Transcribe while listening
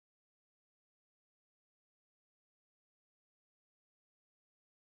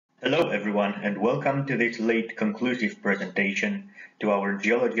Hello everyone and welcome to this late conclusive presentation to our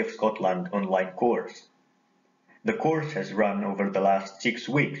Geology of Scotland online course. The course has run over the last 6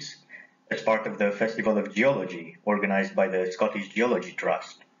 weeks as part of the Festival of Geology organized by the Scottish Geology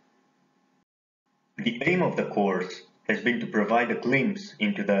Trust. The aim of the course has been to provide a glimpse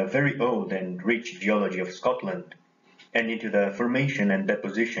into the very old and rich geology of Scotland and into the formation and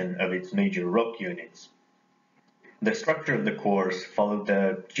deposition of its major rock units. The structure of the course followed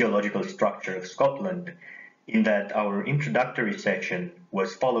the geological structure of Scotland in that our introductory section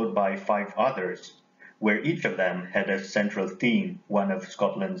was followed by 5 others, where each of them had as central theme one of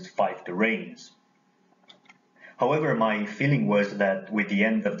Scotland's 5 terranes. However, my feeling was that with the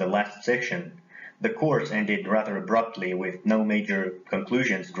end of the last section, the course ended rather abruptly with no major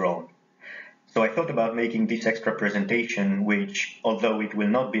conclusions drawn. So I thought about making this extra presentation which, although it will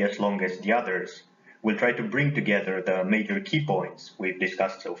not be as long as the others, we'll try to bring together the major key points we've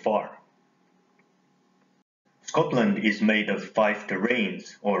discussed so far. Scotland is made of 5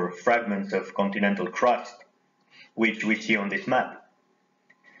 terranes, or fragments of continental crust, which we see on this map.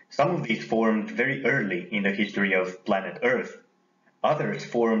 Some of these formed very early in the history of planet Earth, others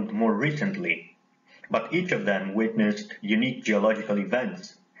formed more recently, but each of them witnessed unique geological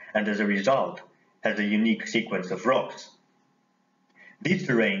events, and as a result, has a unique sequence of rocks. These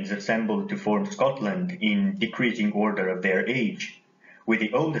terranes assembled to form Scotland in decreasing order of their age, with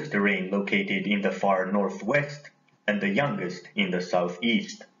the oldest terrane located in the far northwest and the youngest in the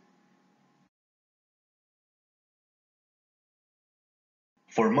southeast.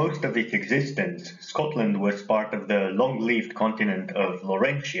 For most of its existence, Scotland was part of the long-lived continent of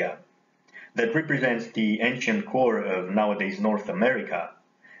Laurentia, that represents the ancient core of nowadays North America,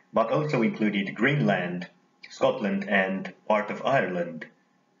 but also included Greenland, Scotland and part of Ireland.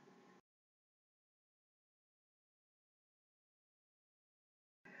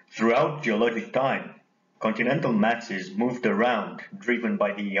 Throughout geologic time, continental masses moved around driven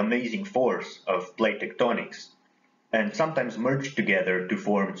by the amazing force of plate tectonics, and sometimes merged together to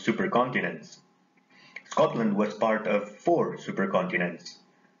form supercontinents. Scotland was part of 4 supercontinents: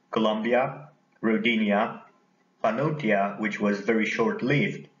 Columbia, Rodinia, Pannotia, which was very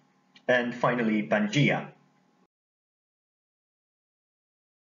short-lived, and finally Pangaea.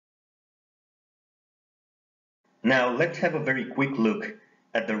 Now let's have a very quick look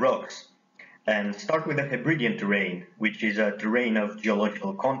at the rocks and start with the Hebridean terrane, which is a terrane of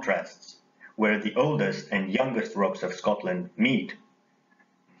geological contrasts, where the oldest and youngest rocks of Scotland meet.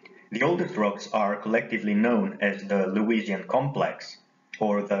 The oldest rocks are collectively known as the Lewisian complex,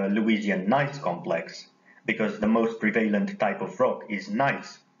 or the Lewisian gneiss complex, because the most prevalent type of rock is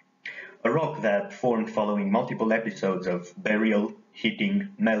gneiss, a rock that formed following multiple episodes of burial, heating,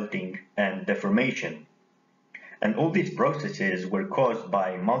 melting, and deformation. And all these processes were caused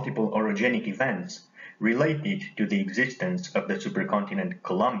by multiple orogenic events related to the existence of the supercontinent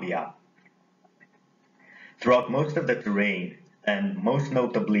Columbia. Throughout most of the terrain, and most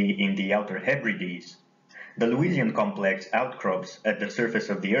notably in the Outer Hebrides, the Lewisian complex outcrops at the surface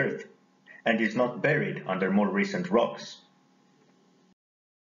of the Earth and is not buried under more recent rocks.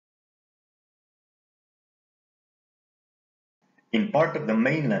 In part of the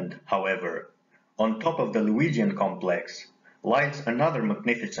mainland, however, on top of the Lewisian complex lies another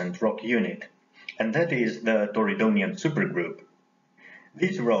magnificent rock unit, and that is the Torridonian supergroup.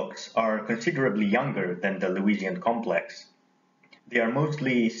 These rocks are considerably younger than the Lewisian complex. They are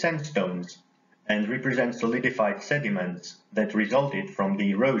mostly sandstones and represent solidified sediments that resulted from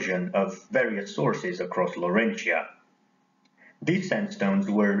the erosion of various sources across Laurentia. These sandstones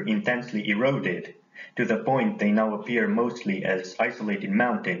were intensely eroded to the point they now appear mostly as isolated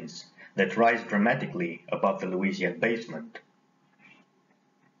mountains that rise dramatically above the Lewisian basement.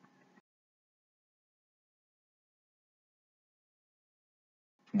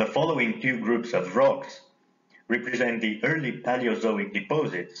 The following 2 groups of rocks represent the early Paleozoic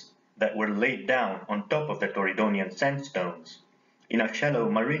deposits that were laid down on top of the Torridonian sandstones in a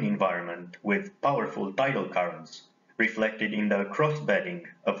shallow marine environment with powerful tidal currents reflected in the cross-bedding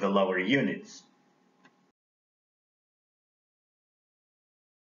of the lower units.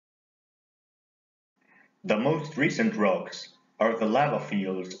 The most recent rocks are the lava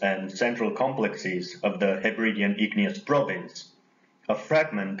fields and central complexes of the Hebridean igneous province, a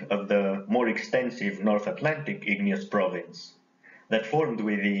fragment of the more extensive North Atlantic igneous province that formed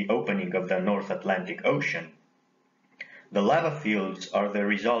with the opening of the North Atlantic Ocean. The lava fields are the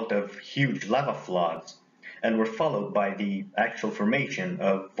result of huge lava floods and were followed by the actual formation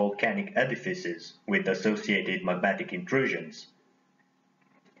of volcanic edifices with associated magmatic intrusions.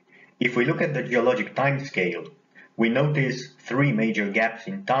 If we look at the geologic timescale, we notice three major gaps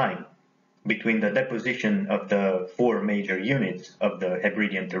in time between the deposition of the four major units of the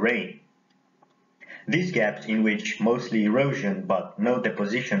Hebridean terrain. These gaps, in which mostly erosion but no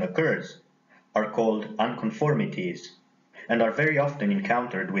deposition occurs, are called unconformities and are very often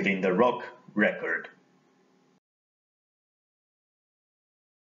encountered within the rock record.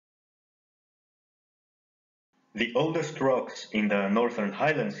 The oldest rocks in the Northern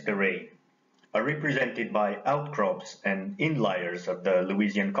Highlands terrain are represented by outcrops and inliers of the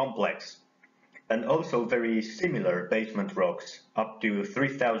Louisian complex, and also very similar basement rocks up to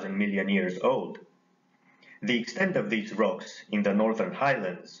 3,000 million years old. The extent of these rocks in the Northern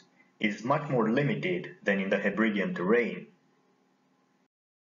Highlands is much more limited than in the Hebridean terrain.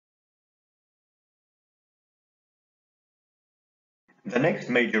 The next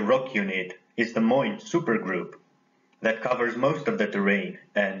major rock unit is the Moyne supergroup that covers most of the terrain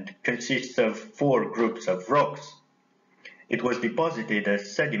and consists of four groups of rocks. It was deposited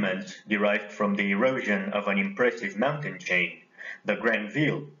as sediments derived from the erosion of an impressive mountain chain, the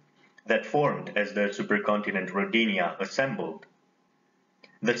Granville, that formed as the supercontinent Rodinia assembled.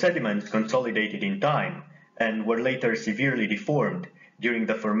 The sediments consolidated in time and were later severely deformed during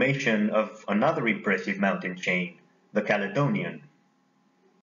the formation of another impressive mountain chain, the Caledonian.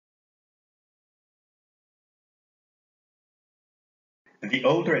 The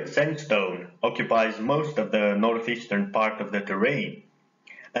Aldred sandstone occupies most of the northeastern part of the terrain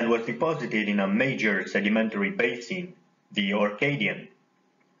and was deposited in a major sedimentary basin, the Orcadian,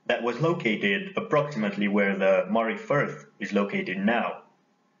 that was located approximately where the Murray Firth is located now.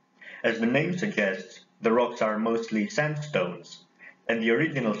 As the name suggests, the rocks are mostly sandstones, and the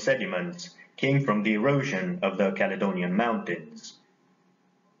original sediments came from the erosion of the Caledonian Mountains.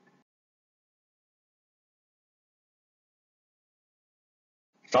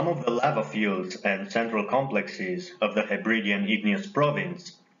 Some of the lava fields and central complexes of the Hebridean igneous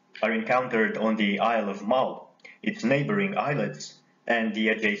province are encountered on the Isle of Mull, its neighboring islets, and the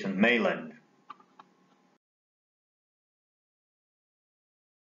adjacent mainland.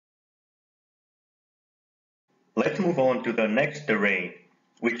 Let's move on to the next terrain,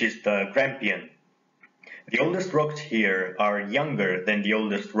 which is the Grampian. The oldest rocks here are younger than the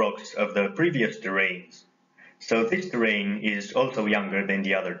oldest rocks of the previous terrains, so this terrain is also younger than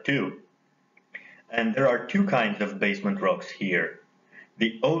the other two. And there are two kinds of basement rocks here.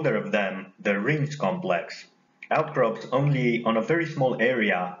 The older of them, the Rings complex, outcrops only on a very small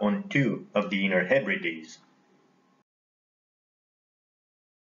area on two of the inner Hebrides.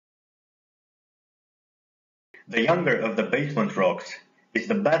 The younger of the basement rocks is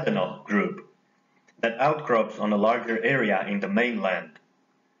the Badenoch group that outcrops on a larger area in the mainland.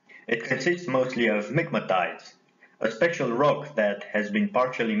 It consists mostly of migmatites, a special rock that has been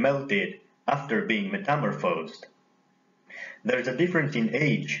partially melted after being metamorphosed. There is a difference in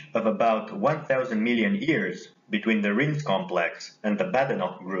age of about 1,000 million years between the Rings complex and the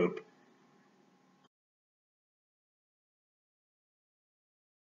Badenoch group.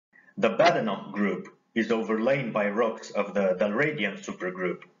 The Badenoch group is overlain by rocks of the Dalradian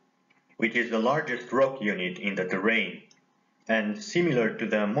supergroup, which is the largest rock unit in the terrain, and similar to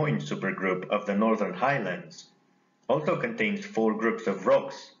the Moyne supergroup of the Northern Highlands, also contains four groups of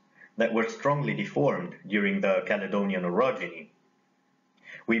rocks that were strongly deformed during the Caledonian orogeny.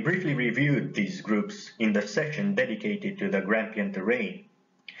 We briefly reviewed these groups in the session dedicated to the Grampian terrain,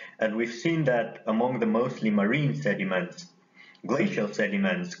 and we've seen that among the mostly marine sediments, glacial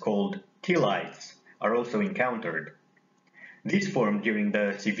sediments called tillites are also encountered. These formed during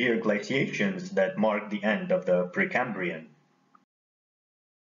the severe glaciations that marked the end of the Precambrian.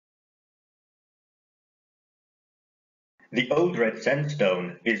 The Old Red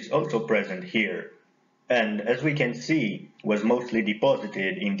Sandstone is also present here, and as we can see, was mostly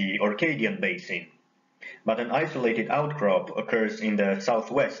deposited in the Orcadian basin, but an isolated outcrop occurs in the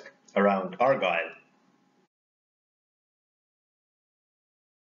southwest around Argyll.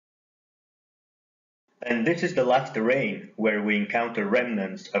 And this is the last terrain where we encounter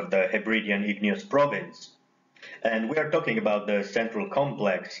remnants of the Hebridean igneous province, and we are talking about the central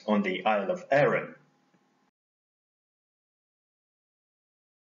complex on the Isle of Arran.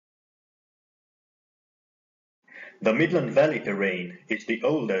 The Midland Valley terrain is the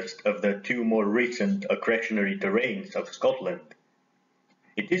oldest of the two more recent accretionary terrains of Scotland.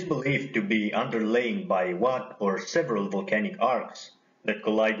 It is believed to be underlain by one or several volcanic arcs that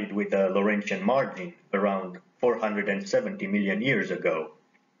collided with the Laurentian margin around 470 million years ago.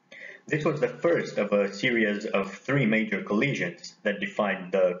 This was the first of a series of three major collisions that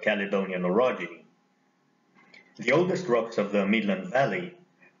defined the Caledonian orogeny. The oldest rocks of the Midland Valley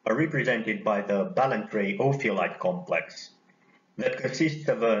are represented by the Ballantrae ophiolite complex that consists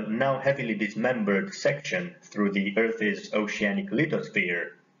of a now heavily dismembered section through the Earth's oceanic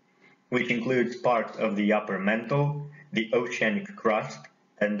lithosphere, which includes parts of the upper mantle, the oceanic crust,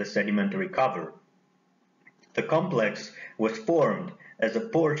 and the sedimentary cover. The complex was formed as a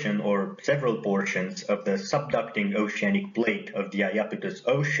portion or several portions of the subducting oceanic plate of the Iapetus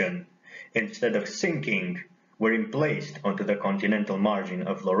Ocean, instead of sinking, were emplaced onto the continental margin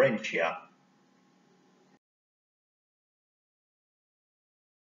of Laurentia.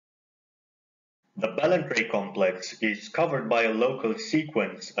 The Ballantrae complex is covered by a local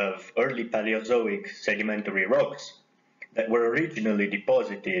sequence of early Paleozoic sedimentary rocks that were originally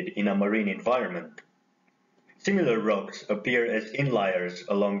deposited in a marine environment. Similar rocks appear as inliers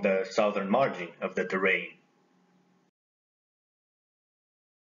along the southern margin of the terrane.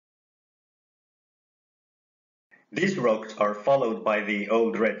 These rocks are followed by the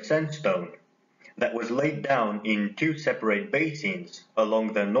Old Red Sandstone that was laid down in two separate basins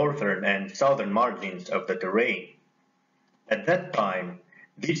along the northern and southern margins of the terrane. At that time,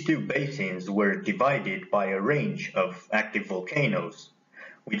 these two basins were divided by a range of active volcanoes,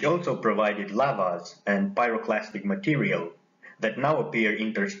 which also provided lavas and pyroclastic material that now appear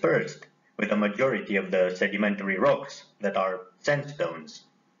interspersed with a majority of the sedimentary rocks that are sandstones.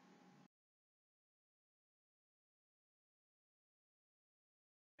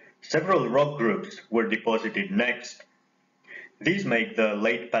 Several rock groups were deposited next. These make the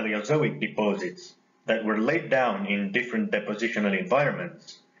late Paleozoic deposits that were laid down in different depositional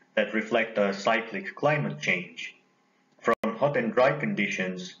environments that reflect a cyclic climate change, from hot and dry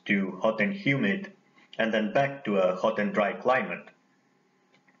conditions to hot and humid, and then back to a hot and dry climate.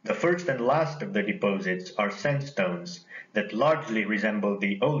 The first and last of the deposits are sandstones that largely resemble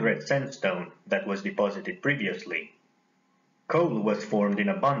the Old Red Sandstone that was deposited previously. Coal was formed in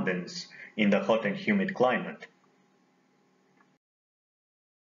abundance in the hot and humid climate.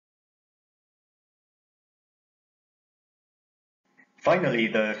 Finally,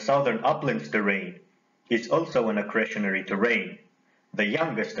 the southern uplands terrane is also an accretionary terrane, the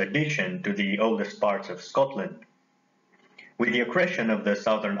youngest addition to the oldest parts of Scotland. With the accretion of the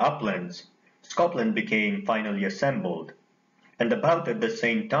southern uplands, Scotland became finally assembled, and about at the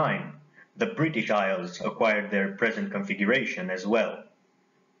same time, the British Isles acquired their present configuration as well.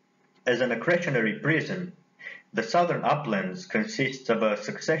 As an accretionary prism, the southern uplands consists of a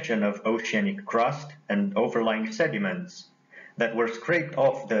succession of oceanic crust and overlying sediments that were scraped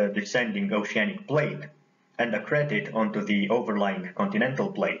off the descending oceanic plate and accreted onto the overlying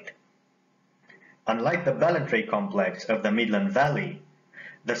continental plate. Unlike the Ballantrae complex of the Midland Valley,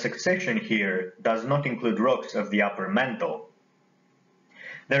 the succession here does not include rocks of the upper mantle.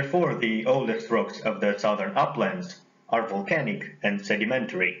 Therefore, the oldest rocks of the southern uplands are volcanic and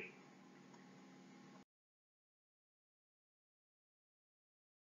sedimentary.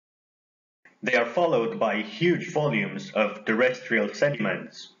 They are followed by huge volumes of terrestrial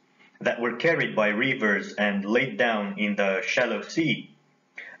sediments that were carried by rivers and laid down in the shallow sea,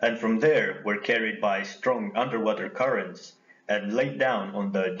 and from there were carried by strong underwater currents and laid down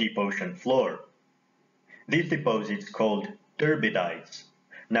on the deep ocean floor. These deposits, called turbidites,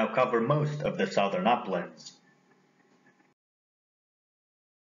 now cover most of the southern uplands.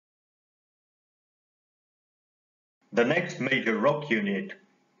 The next major rock unit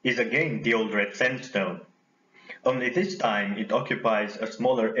is again the Old Red Sandstone, only this time it occupies a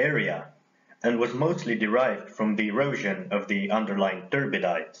smaller area and was mostly derived from the erosion of the underlying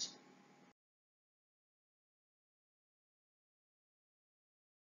turbidites.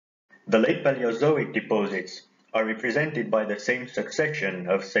 The late Paleozoic deposits are represented by the same succession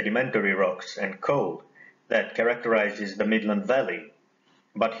of sedimentary rocks and coal that characterizes the Midland Valley,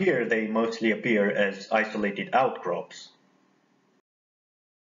 but here they mostly appear as isolated outcrops.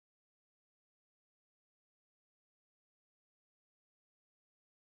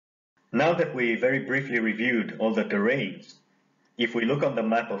 Now that we very briefly reviewed all the terranes, if we look on the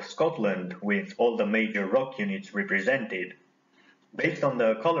map of Scotland with all the major rock units represented, based on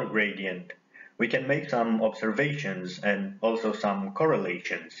the color gradient, we can make some observations and also some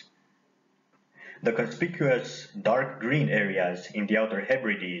correlations. The conspicuous dark green areas in the Outer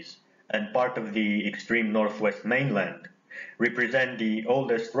Hebrides and part of the extreme northwest mainland represent the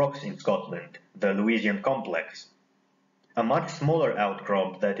oldest rocks in Scotland, the Louisian complex. A much smaller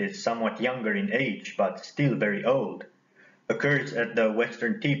outcrop that is somewhat younger in age but still very old occurs at the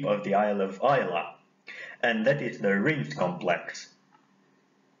western tip of the Isle of Islay, and that is the Rings complex.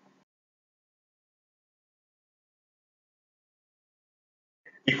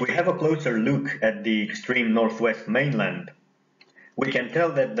 If we have a closer look at the extreme northwest mainland, We can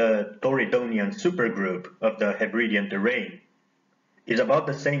tell that the Torridonian supergroup of the Hebridean terrane is about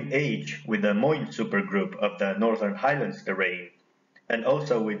the same age with the Moyne supergroup of the Northern Highlands terrane, and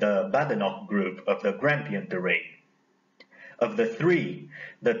also with the Badenoch group of the Grampian terrane. Of the three,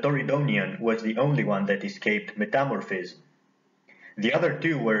 the Torridonian was the only one that escaped metamorphism. The other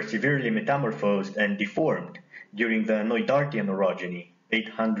two were severely metamorphosed and deformed during the Neudartian orogeny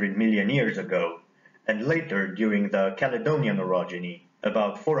 800 million years ago, and later during the Caledonian orogeny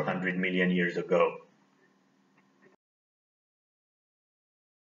about 400 million years ago.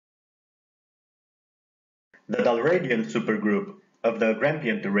 The Dalradian supergroup of the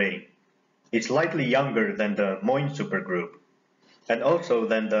Grampian terrane is slightly younger than the Moyne supergroup, and also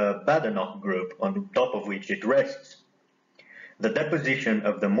than the Badenoch group on top of which it rests. The deposition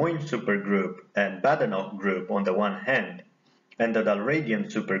of the Moyne supergroup and Badenoch group on the one hand, and the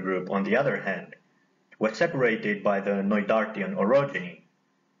Dalradian supergroup on the other hand, was separated by the Neudartian orogeny.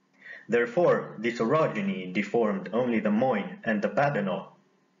 Therefore, this orogeny deformed only the Moyne and the Badenoch,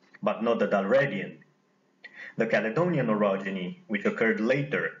 but not the Dalradian. The Caledonian orogeny, which occurred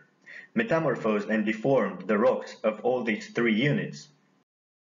later, metamorphosed and deformed the rocks of all these three units.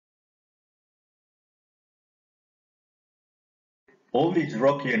 All these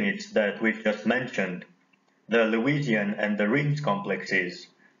rock units that we've just mentioned, the Lewisian and the Rheims complexes,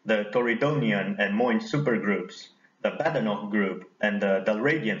 the Torridonian and Moyne supergroups, the Badenoch group and the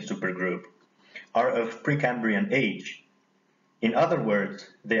Dalradian supergroup, are of Precambrian age. In other words,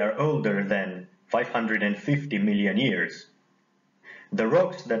 they are older than 550 million years. The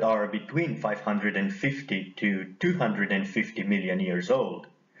rocks that are between 550 to 250 million years old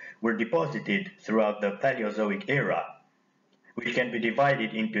were deposited throughout the Paleozoic era, which can be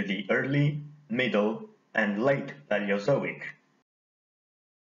divided into the early, middle, and late Paleozoic.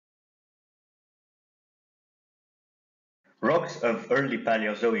 Rocks of early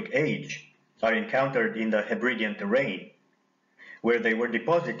Paleozoic age are encountered in the Hebridean terrane, where they were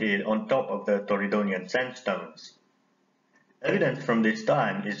deposited on top of the Torridonian sandstones. Evidence from this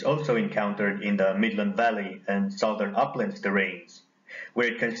time is also encountered in the Midland Valley and Southern Uplands terranes, where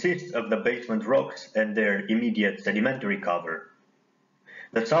it consists of the basement rocks and their immediate sedimentary cover.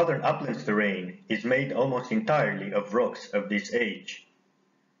 The Southern Uplands terrane is made almost entirely of rocks of this age.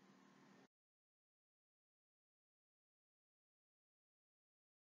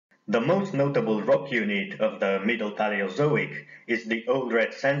 The most notable rock unit of the Middle Paleozoic is the Old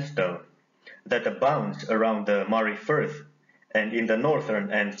Red Sandstone, that abounds around the Murray Firth and in the northern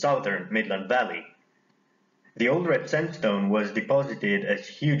and southern Midland Valley. The Old Red Sandstone was deposited as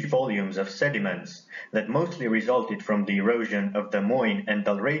huge volumes of sediments that mostly resulted from the erosion of the Moyne and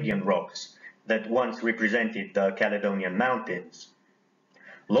Dalradian rocks that once represented the Caledonian Mountains.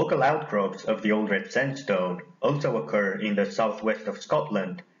 Local outcrops of the Old Red Sandstone also occur in the southwest of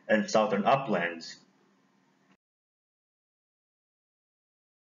Scotland and southern uplands.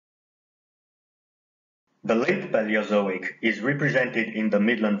 The late Paleozoic is represented in the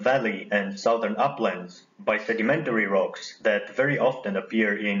Midland Valley and southern uplands by sedimentary rocks that very often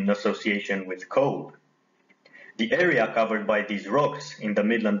appear in association with coal. The area covered by these rocks in the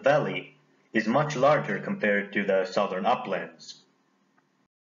Midland Valley is much larger compared to the southern uplands.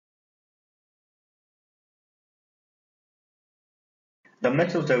 The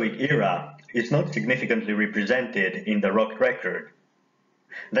Mesozoic era is not significantly represented in the rock record.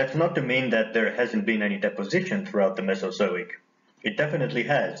 That's not to mean that there hasn't been any deposition throughout the Mesozoic. It definitely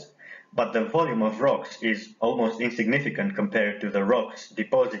has, but the volume of rocks is almost insignificant compared to the rocks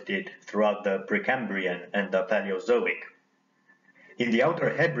deposited throughout the Precambrian and the Paleozoic. In the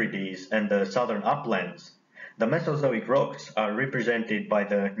Outer Hebrides and the southern uplands, the Mesozoic rocks are represented by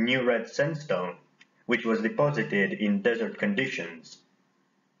the New Red Sandstone, which was deposited in desert conditions.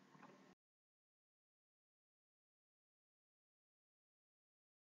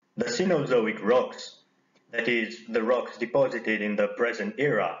 The Cenozoic rocks, that is, the rocks deposited in the present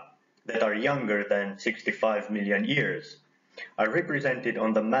era, that are younger than 65 million years, are represented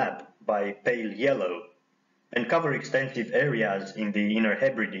on the map by pale yellow, and cover extensive areas in the Inner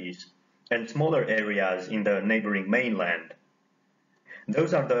Hebrides, and smaller areas in the neighboring mainland.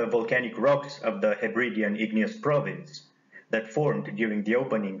 Those are the volcanic rocks of the Hebridean Igneous Province, that formed during the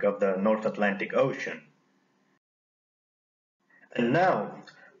opening of the North Atlantic Ocean. And now,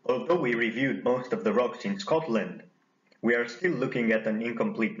 although we reviewed most of the rocks in Scotland, we are still looking at an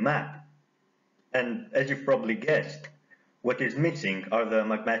incomplete map. And as you've probably guessed, what is missing are the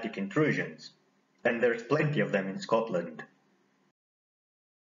magmatic intrusions, and there's plenty of them in Scotland.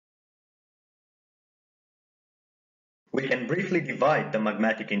 We can briefly divide the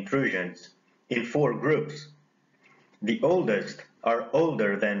magmatic intrusions in four groups. The oldest, are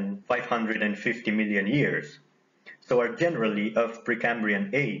older than 550 million years, so are generally of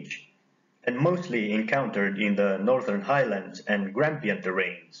Precambrian age, and mostly encountered in the northern highlands and Grampian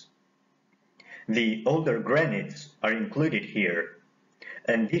terranes. The older granites are included here,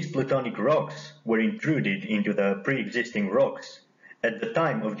 and these plutonic rocks were intruded into the pre-existing rocks at the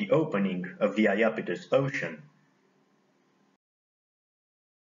time of the opening of the Iapetus Ocean.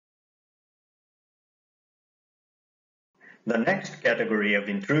 The next category of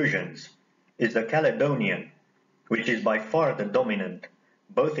intrusions is the Caledonian, which is by far the dominant,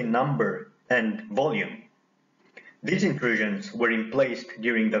 both in number and volume. These intrusions were emplaced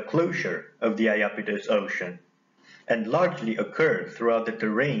during the closure of the Iapetus Ocean, and largely occurred throughout the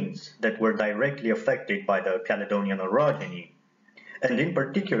terranes that were directly affected by the Caledonian orogeny, and in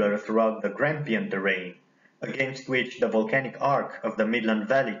particular throughout the Grampian terrane, against which the volcanic arc of the Midland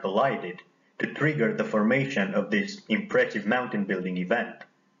Valley collided to trigger the formation of this impressive mountain building event.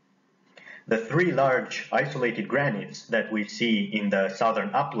 The three large isolated granites that we see in the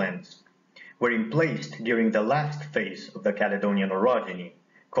southern uplands were emplaced during the last phase of the Caledonian orogeny,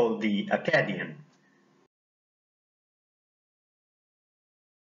 called the Acadian.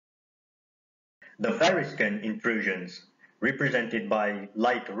 The Variscan intrusions, represented by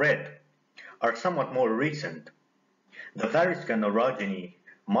light red, are somewhat more recent. The Variscan orogeny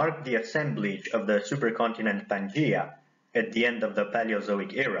marked the assemblage of the supercontinent Pangaea at the end of the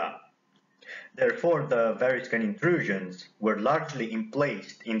Paleozoic era. Therefore, the Variscan intrusions were largely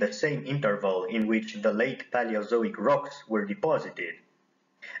emplaced in the same interval in which the late Paleozoic rocks were deposited,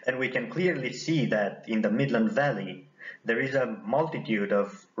 and we can clearly see that in the Midland Valley there is a multitude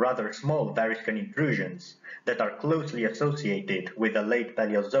of rather small Variscan intrusions that are closely associated with the late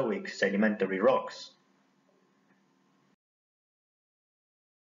Paleozoic sedimentary rocks.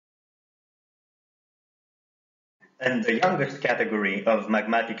 And the youngest category of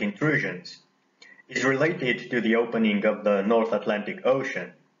magmatic intrusions is related to the opening of the North Atlantic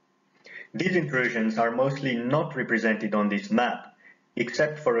Ocean. These intrusions are mostly not represented on this map,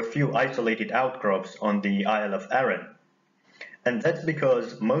 except for a few isolated outcrops on the Isle of Arran. And that's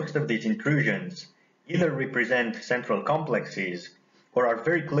because most of these intrusions either represent central complexes or are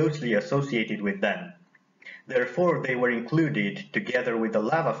very closely associated with them. Therefore, they were included together with the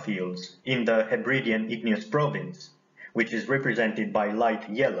lava fields in the Hebridean igneous province, which is represented by light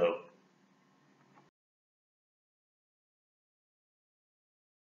yellow.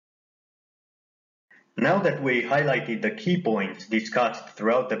 Now that we highlighted the key points discussed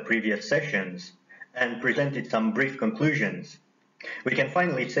throughout the previous sessions and presented some brief conclusions, we can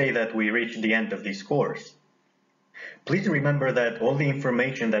finally say that we reached the end of this course. Please remember that all the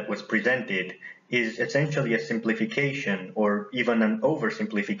information that was presented is essentially a simplification or even an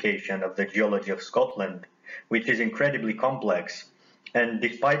oversimplification of the geology of Scotland, which is incredibly complex, and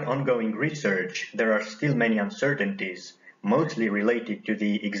despite ongoing research, there are still many uncertainties, mostly related to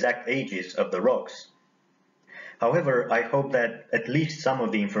the exact ages of the rocks. However, I hope that at least some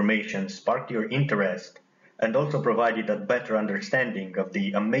of the information sparked your interest and also provided a better understanding of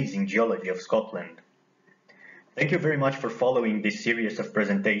the amazing geology of Scotland. Thank you very much for following this series of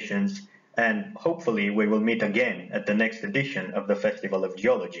presentations, and hopefully we will meet again at the next edition of the Festival of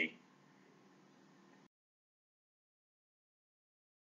Geology.